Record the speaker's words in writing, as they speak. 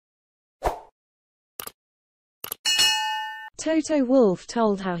Toto Wolff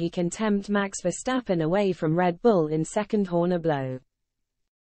told how he can tempt Max Verstappen away from Red Bull in second Horner blow.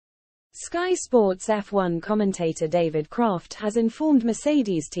 Sky Sports F1 commentator David Croft has informed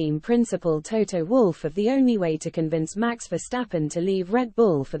Mercedes team principal Toto Wolff of the only way to convince Max Verstappen to leave Red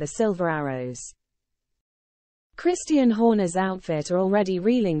Bull for the Silver Arrows. Christian Horner's outfit are already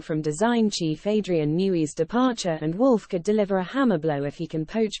reeling from design chief Adrian Newey's departure, and Wolff could deliver a hammer blow if he can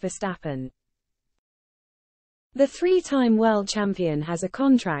poach Verstappen. The three-time world champion has a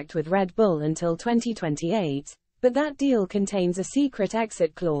contract with Red Bull until 2028, but that deal contains a secret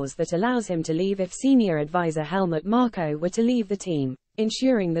exit clause that allows him to leave if senior advisor Helmut Marko were to leave the team,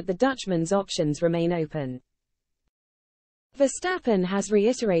 ensuring that the Dutchman's options remain open. Verstappen has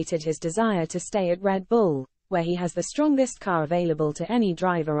reiterated his desire to stay at Red Bull, where he has the strongest car available to any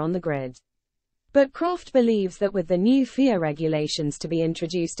driver on the grid. But Croft believes that with the new FIA regulations to be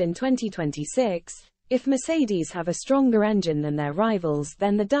introduced in 2026, if Mercedes have a stronger engine than their rivals,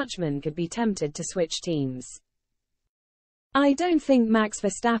 then the Dutchman could be tempted to switch teams. "I don't think Max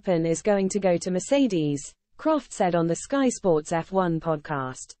Verstappen is going to go to Mercedes," Croft said on the Sky Sports F1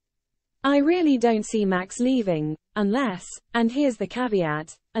 podcast. "I really don't see Max leaving, unless, and here's the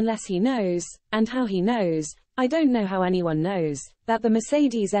caveat, unless he knows, and how he knows, I don't know how anyone knows, that the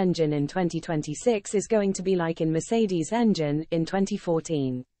Mercedes engine in 2026 is going to be like in Mercedes engine in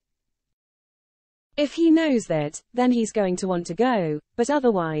 2014. If he knows that, then he's going to want to go, but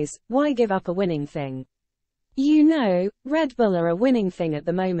otherwise, why give up a winning thing? You know, Red Bull are a winning thing at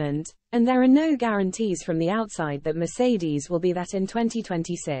the moment, and there are no guarantees from the outside that Mercedes will be that in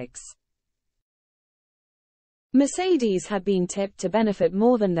 2026. Mercedes had been tipped to benefit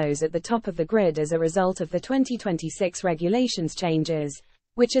more than those at the top of the grid as a result of the 2026 regulations changes,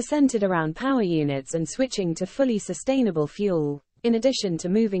 which are centered around power units and switching to fully sustainable fuel, in addition to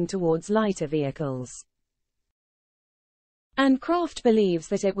moving towards lighter vehicles. And Croft believes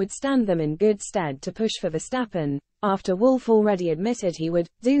that it would stand them in good stead to push for Verstappen, after Wolff already admitted he would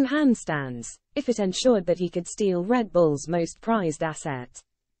do handstands if it ensured that he could steal Red Bull's most prized asset.